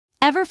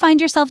Ever find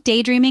yourself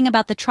daydreaming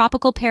about the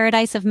tropical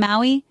paradise of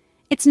Maui?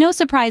 It's no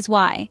surprise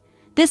why.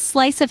 This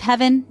slice of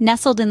heaven,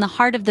 nestled in the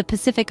heart of the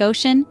Pacific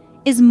Ocean,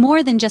 is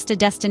more than just a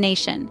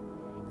destination.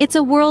 It's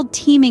a world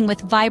teeming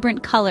with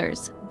vibrant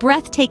colors,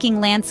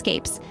 breathtaking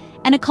landscapes,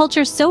 and a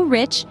culture so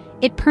rich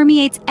it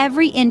permeates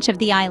every inch of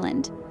the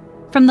island.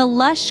 From the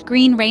lush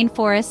green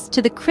rainforests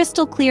to the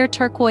crystal-clear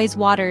turquoise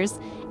waters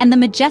and the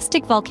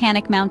majestic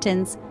volcanic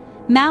mountains,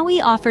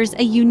 Maui offers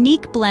a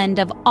unique blend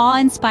of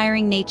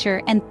awe-inspiring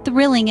nature and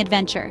thrilling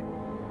adventure.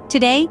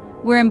 Today,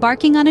 we're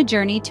embarking on a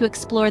journey to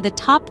explore the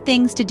top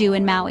things to do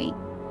in Maui.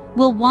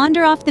 We'll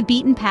wander off the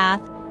beaten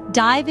path,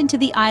 dive into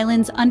the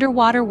island's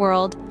underwater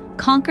world,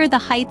 conquer the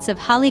heights of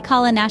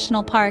Haleakala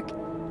National Park,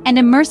 and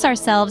immerse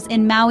ourselves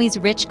in Maui's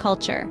rich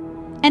culture.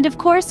 And of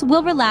course,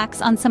 we'll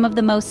relax on some of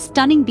the most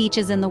stunning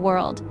beaches in the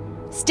world.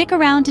 Stick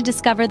around to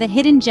discover the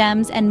hidden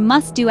gems and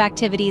must-do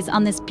activities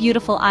on this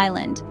beautiful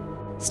island.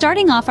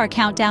 Starting off our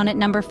countdown at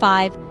number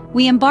 5,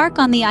 we embark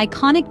on the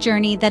iconic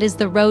journey that is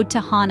the road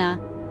to Hana.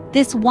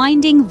 This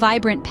winding,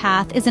 vibrant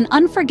path is an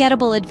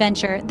unforgettable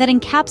adventure that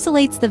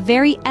encapsulates the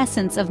very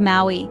essence of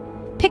Maui.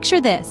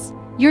 Picture this: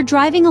 you're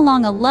driving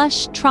along a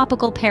lush,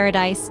 tropical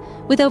paradise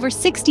with over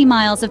 60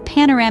 miles of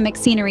panoramic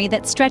scenery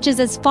that stretches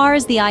as far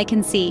as the eye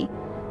can see.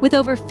 With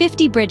over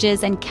 50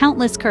 bridges and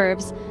countless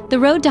curves, the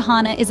road to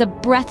Hana is a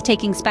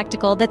breathtaking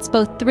spectacle that's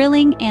both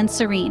thrilling and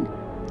serene.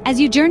 As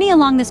you journey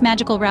along this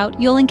magical route,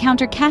 you'll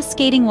encounter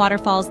cascading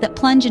waterfalls that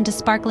plunge into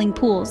sparkling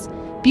pools,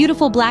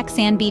 beautiful black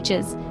sand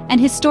beaches,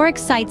 and historic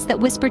sites that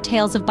whisper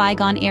tales of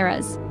bygone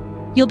eras.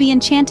 You'll be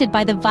enchanted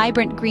by the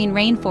vibrant green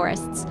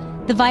rainforests,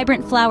 the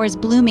vibrant flowers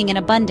blooming in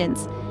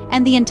abundance,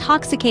 and the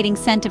intoxicating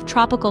scent of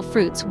tropical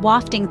fruits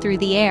wafting through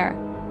the air.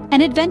 An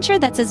adventure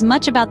that's as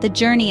much about the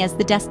journey as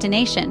the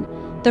destination,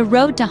 the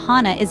road to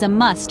Hana is a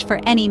must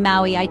for any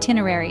Maui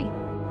itinerary.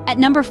 At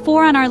number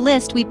 4 on our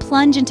list, we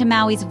plunge into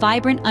Maui's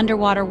vibrant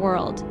underwater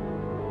world.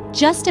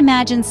 Just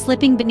imagine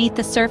slipping beneath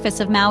the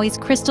surface of Maui's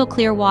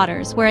crystal-clear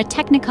waters, where a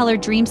technicolor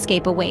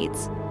dreamscape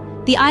awaits.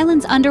 The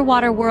island's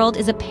underwater world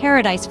is a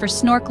paradise for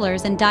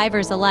snorkelers and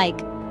divers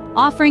alike,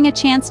 offering a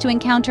chance to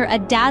encounter a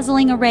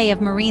dazzling array of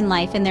marine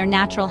life in their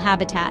natural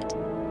habitat.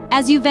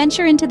 As you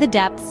venture into the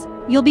depths,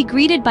 you'll be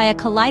greeted by a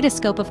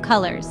kaleidoscope of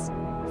colors.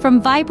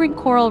 From vibrant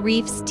coral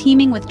reefs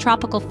teeming with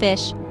tropical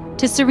fish,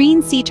 to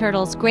serene sea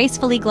turtles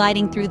gracefully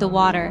gliding through the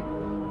water,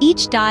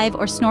 each dive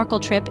or snorkel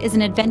trip is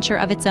an adventure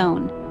of its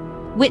own.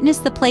 Witness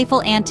the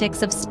playful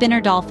antics of spinner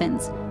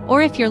dolphins,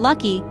 or if you're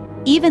lucky,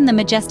 even the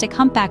majestic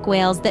humpback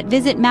whales that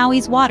visit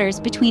Maui's waters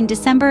between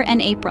December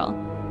and April.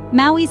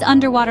 Maui's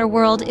underwater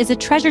world is a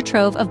treasure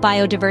trove of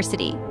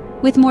biodiversity,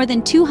 with more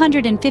than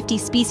 250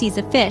 species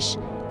of fish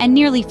and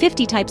nearly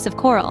 50 types of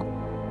coral.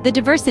 The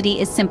diversity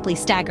is simply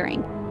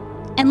staggering.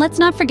 And let's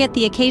not forget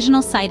the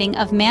occasional sighting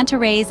of manta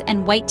rays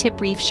and white-tip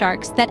reef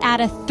sharks that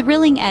add a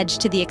thrilling edge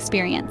to the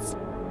experience.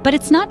 But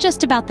it's not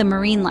just about the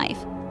marine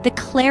life. The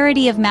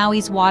clarity of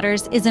Maui's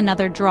waters is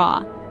another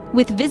draw.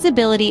 With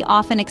visibility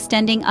often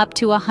extending up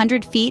to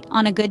 100 feet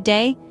on a good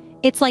day,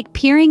 it's like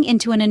peering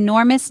into an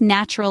enormous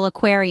natural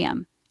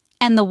aquarium.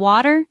 And the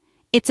water?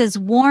 It's as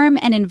warm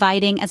and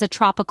inviting as a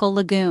tropical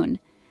lagoon.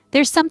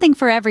 There's something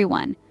for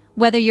everyone,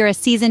 whether you're a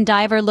seasoned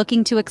diver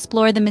looking to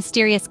explore the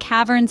mysterious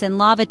caverns and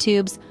lava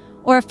tubes,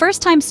 or a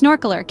first-time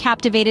snorkeler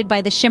captivated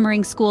by the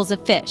shimmering schools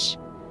of fish.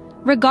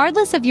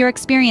 Regardless of your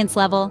experience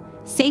level,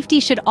 safety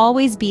should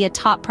always be a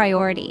top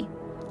priority.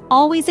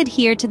 Always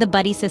adhere to the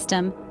buddy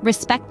system,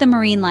 respect the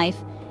marine life,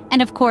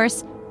 and of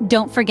course,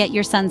 don't forget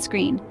your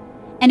sunscreen.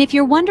 And if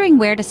you're wondering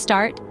where to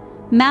start,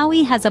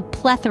 Maui has a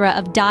plethora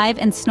of dive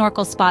and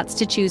snorkel spots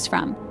to choose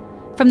from.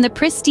 From the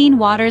pristine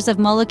waters of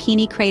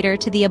Molokini Crater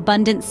to the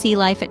abundant sea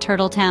life at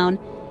Turtle Town,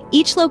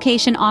 each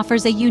location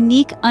offers a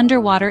unique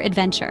underwater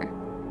adventure.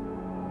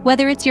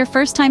 Whether it's your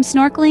first time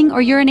snorkeling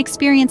or you're an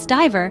experienced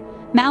diver,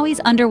 Maui's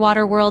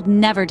underwater world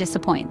never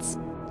disappoints.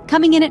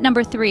 Coming in at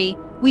number 3,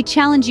 we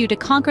challenge you to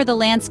conquer the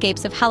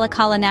landscapes of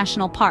Haleakala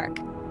National Park.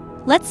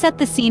 Let's set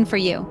the scene for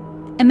you.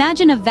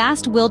 Imagine a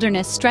vast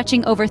wilderness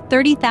stretching over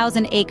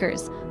 30,000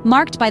 acres,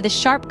 marked by the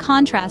sharp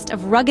contrast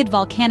of rugged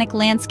volcanic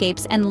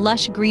landscapes and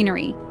lush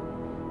greenery.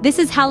 This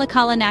is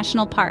Haleakala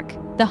National Park,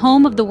 the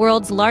home of the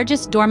world's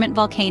largest dormant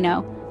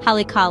volcano,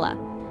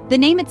 Haleakala. The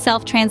name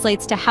itself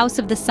translates to House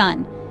of the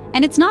Sun,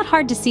 and it's not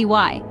hard to see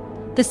why.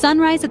 The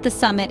sunrise at the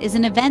summit is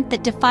an event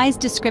that defies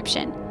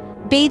description,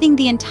 bathing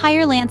the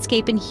entire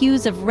landscape in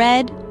hues of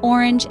red,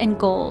 orange, and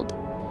gold.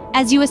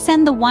 As you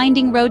ascend the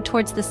winding road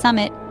towards the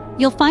summit,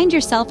 you'll find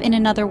yourself in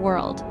another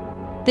world.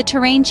 The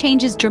terrain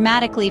changes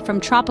dramatically from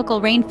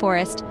tropical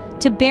rainforest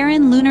to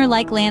barren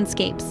lunar-like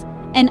landscapes,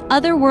 an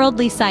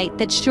otherworldly sight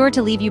that's sure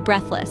to leave you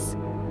breathless.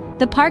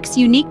 The park's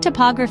unique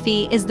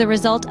topography is the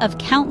result of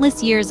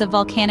countless years of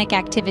volcanic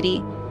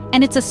activity,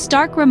 and it's a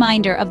stark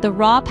reminder of the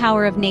raw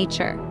power of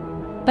nature.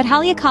 But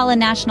Haleakala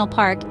National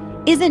Park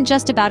isn't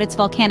just about its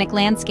volcanic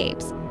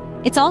landscapes.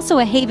 It's also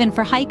a haven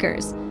for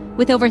hikers,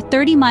 with over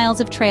 30 miles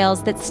of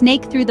trails that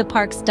snake through the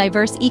park's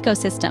diverse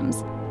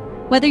ecosystems.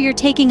 Whether you're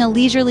taking a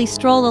leisurely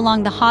stroll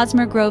along the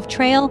Hosmer Grove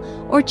Trail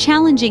or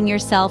challenging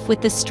yourself with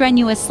the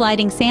strenuous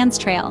sliding sands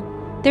trail,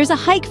 there's a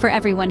hike for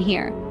everyone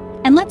here.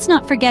 And let's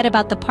not forget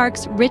about the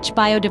park's rich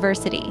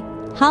biodiversity.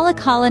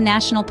 Haleakala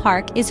National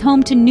Park is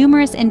home to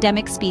numerous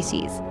endemic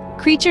species,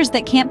 creatures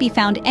that can't be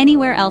found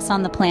anywhere else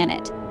on the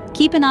planet.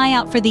 Keep an eye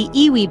out for the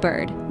iwi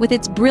bird, with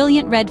its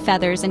brilliant red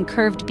feathers and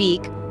curved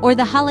beak, or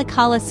the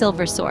Haleakala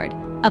silversword,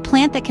 a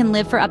plant that can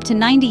live for up to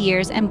 90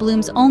 years and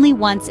blooms only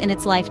once in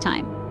its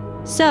lifetime.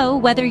 So,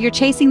 whether you're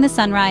chasing the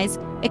sunrise,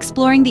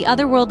 exploring the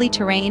otherworldly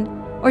terrain,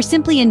 or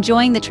simply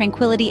enjoying the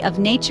tranquility of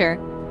nature,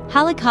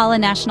 Haleakala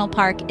National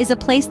Park is a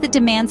place that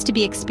demands to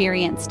be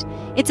experienced.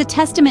 It's a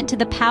testament to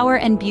the power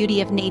and beauty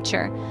of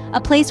nature,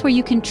 a place where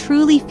you can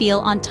truly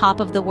feel on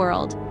top of the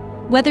world.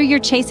 Whether you're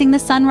chasing the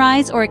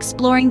sunrise or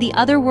exploring the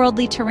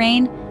otherworldly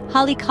terrain,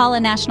 Haleakala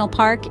National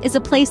Park is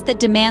a place that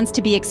demands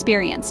to be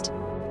experienced.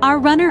 Our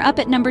runner-up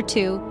at number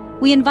 2,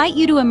 we invite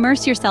you to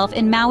immerse yourself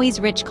in Maui's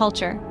rich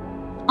culture.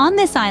 On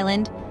this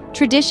island,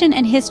 tradition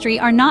and history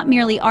are not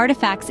merely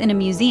artifacts in a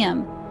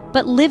museum,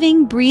 but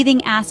living,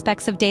 breathing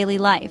aspects of daily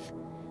life.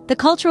 The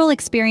cultural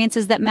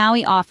experiences that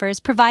Maui offers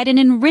provide an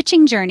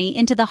enriching journey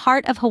into the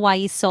heart of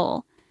Hawaii's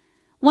soul.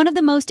 One of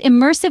the most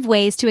immersive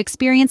ways to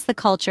experience the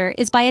culture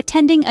is by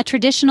attending a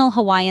traditional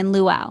Hawaiian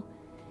luau.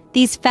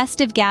 These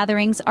festive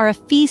gatherings are a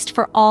feast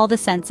for all the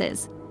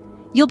senses.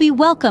 You'll be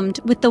welcomed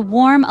with the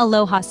warm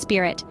aloha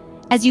spirit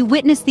as you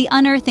witness the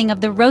unearthing of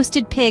the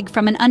roasted pig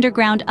from an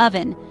underground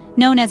oven,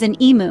 known as an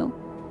imu.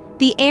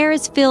 The air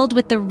is filled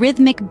with the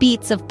rhythmic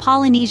beats of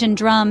Polynesian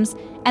drums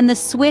and the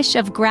swish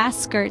of grass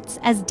skirts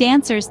as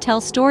dancers tell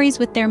stories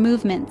with their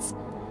movements.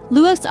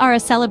 Luaus are a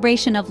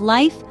celebration of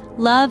life,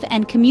 love,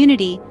 and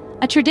community,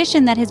 a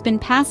tradition that has been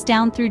passed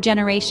down through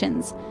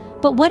generations.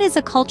 But what is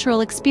a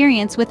cultural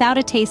experience without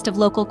a taste of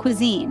local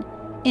cuisine?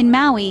 In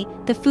Maui,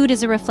 the food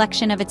is a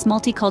reflection of its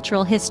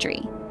multicultural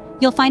history.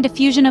 You'll find a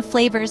fusion of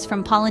flavors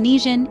from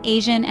Polynesian,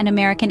 Asian, and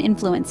American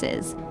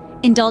influences.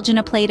 Indulge in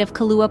a plate of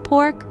kalua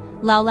pork,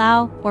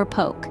 laulau, or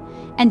poke.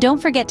 And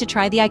don't forget to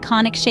try the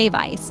iconic shave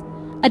ice,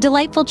 a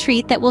delightful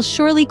treat that will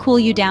surely cool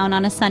you down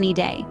on a sunny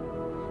day.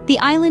 The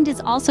island is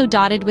also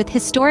dotted with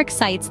historic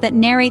sites that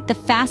narrate the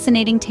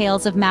fascinating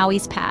tales of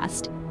Maui's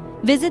past.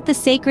 Visit the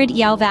sacred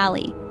Iao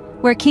Valley,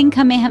 where King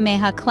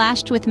Kamehameha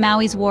clashed with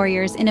Maui's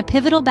warriors in a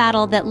pivotal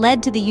battle that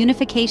led to the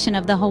unification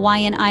of the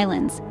Hawaiian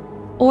Islands.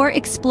 Or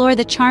explore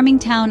the charming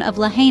town of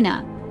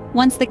Lahaina,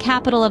 once the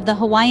capital of the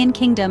Hawaiian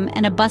Kingdom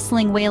and a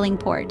bustling whaling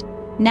port,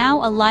 now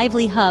a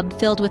lively hub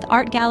filled with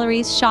art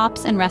galleries,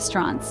 shops, and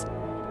restaurants.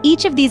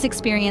 Each of these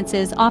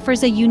experiences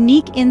offers a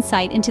unique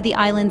insight into the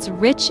island's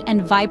rich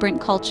and vibrant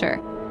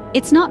culture.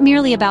 It's not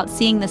merely about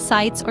seeing the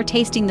sights or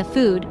tasting the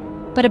food,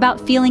 but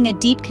about feeling a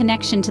deep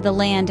connection to the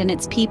land and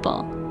its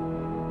people.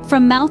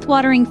 From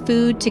mouth-watering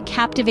food to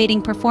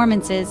captivating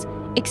performances,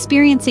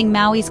 experiencing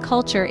Maui's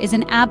culture is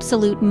an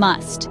absolute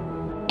must.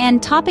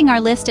 And topping our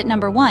list at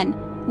number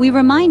 1, we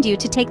remind you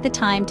to take the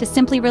time to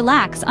simply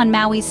relax on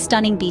Maui's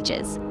stunning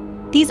beaches.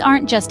 These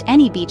aren't just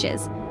any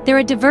beaches, they're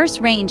a diverse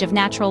range of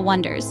natural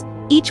wonders,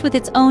 each with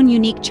its own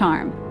unique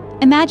charm.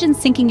 Imagine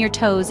sinking your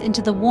toes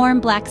into the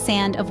warm black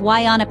sand of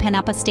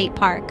Waihanapenapa State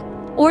Park,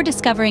 or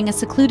discovering a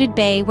secluded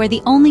bay where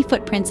the only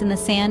footprints in the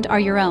sand are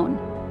your own.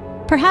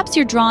 Perhaps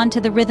you're drawn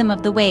to the rhythm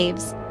of the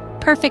waves,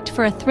 perfect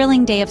for a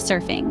thrilling day of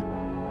surfing.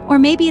 Or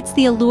maybe it's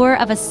the allure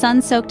of a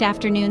sun-soaked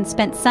afternoon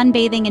spent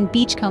sunbathing and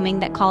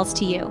beachcombing that calls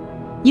to you.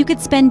 You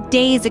could spend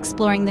days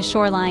exploring the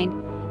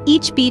shoreline,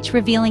 each beach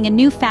revealing a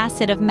new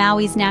facet of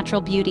Maui's natural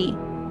beauty.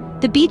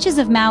 The beaches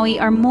of Maui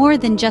are more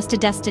than just a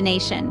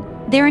destination.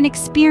 They're an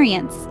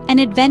experience, an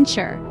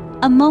adventure,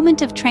 a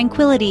moment of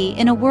tranquility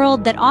in a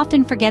world that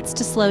often forgets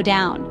to slow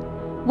down.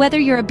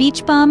 Whether you're a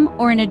beach bum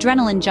or an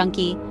adrenaline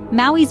junkie,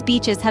 Maui's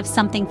beaches have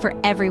something for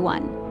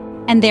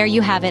everyone. And there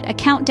you have it, a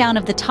countdown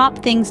of the top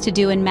things to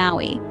do in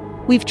Maui.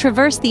 We've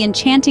traversed the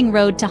enchanting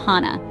road to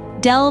Hana,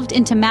 delved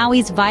into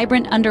Maui's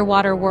vibrant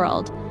underwater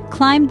world,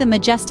 climbed the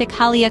majestic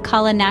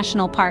Haleakala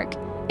National Park,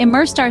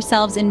 immersed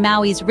ourselves in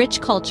Maui's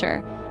rich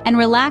culture, and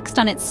relaxed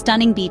on its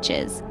stunning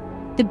beaches.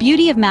 The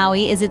beauty of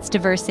Maui is its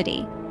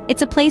diversity.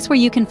 It's a place where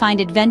you can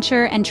find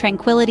adventure and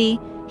tranquility,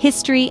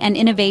 history and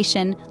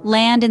innovation,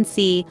 land and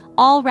sea,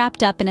 all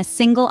wrapped up in a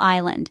single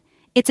island.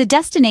 It's a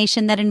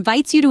destination that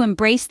invites you to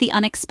embrace the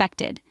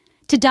unexpected,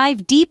 to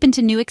dive deep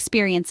into new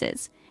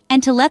experiences,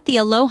 and to let the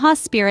aloha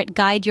spirit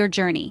guide your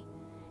journey.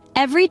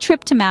 Every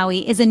trip to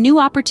Maui is a new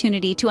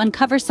opportunity to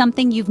uncover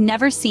something you've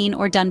never seen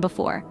or done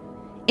before.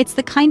 It's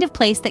the kind of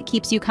place that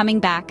keeps you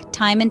coming back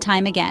time and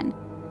time again.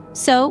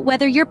 So,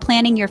 whether you're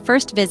planning your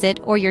first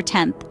visit or your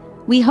 10th,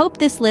 we hope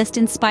this list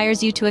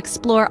inspires you to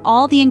explore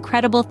all the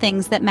incredible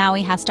things that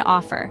Maui has to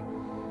offer.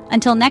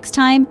 Until next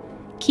time,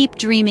 keep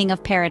dreaming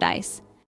of paradise.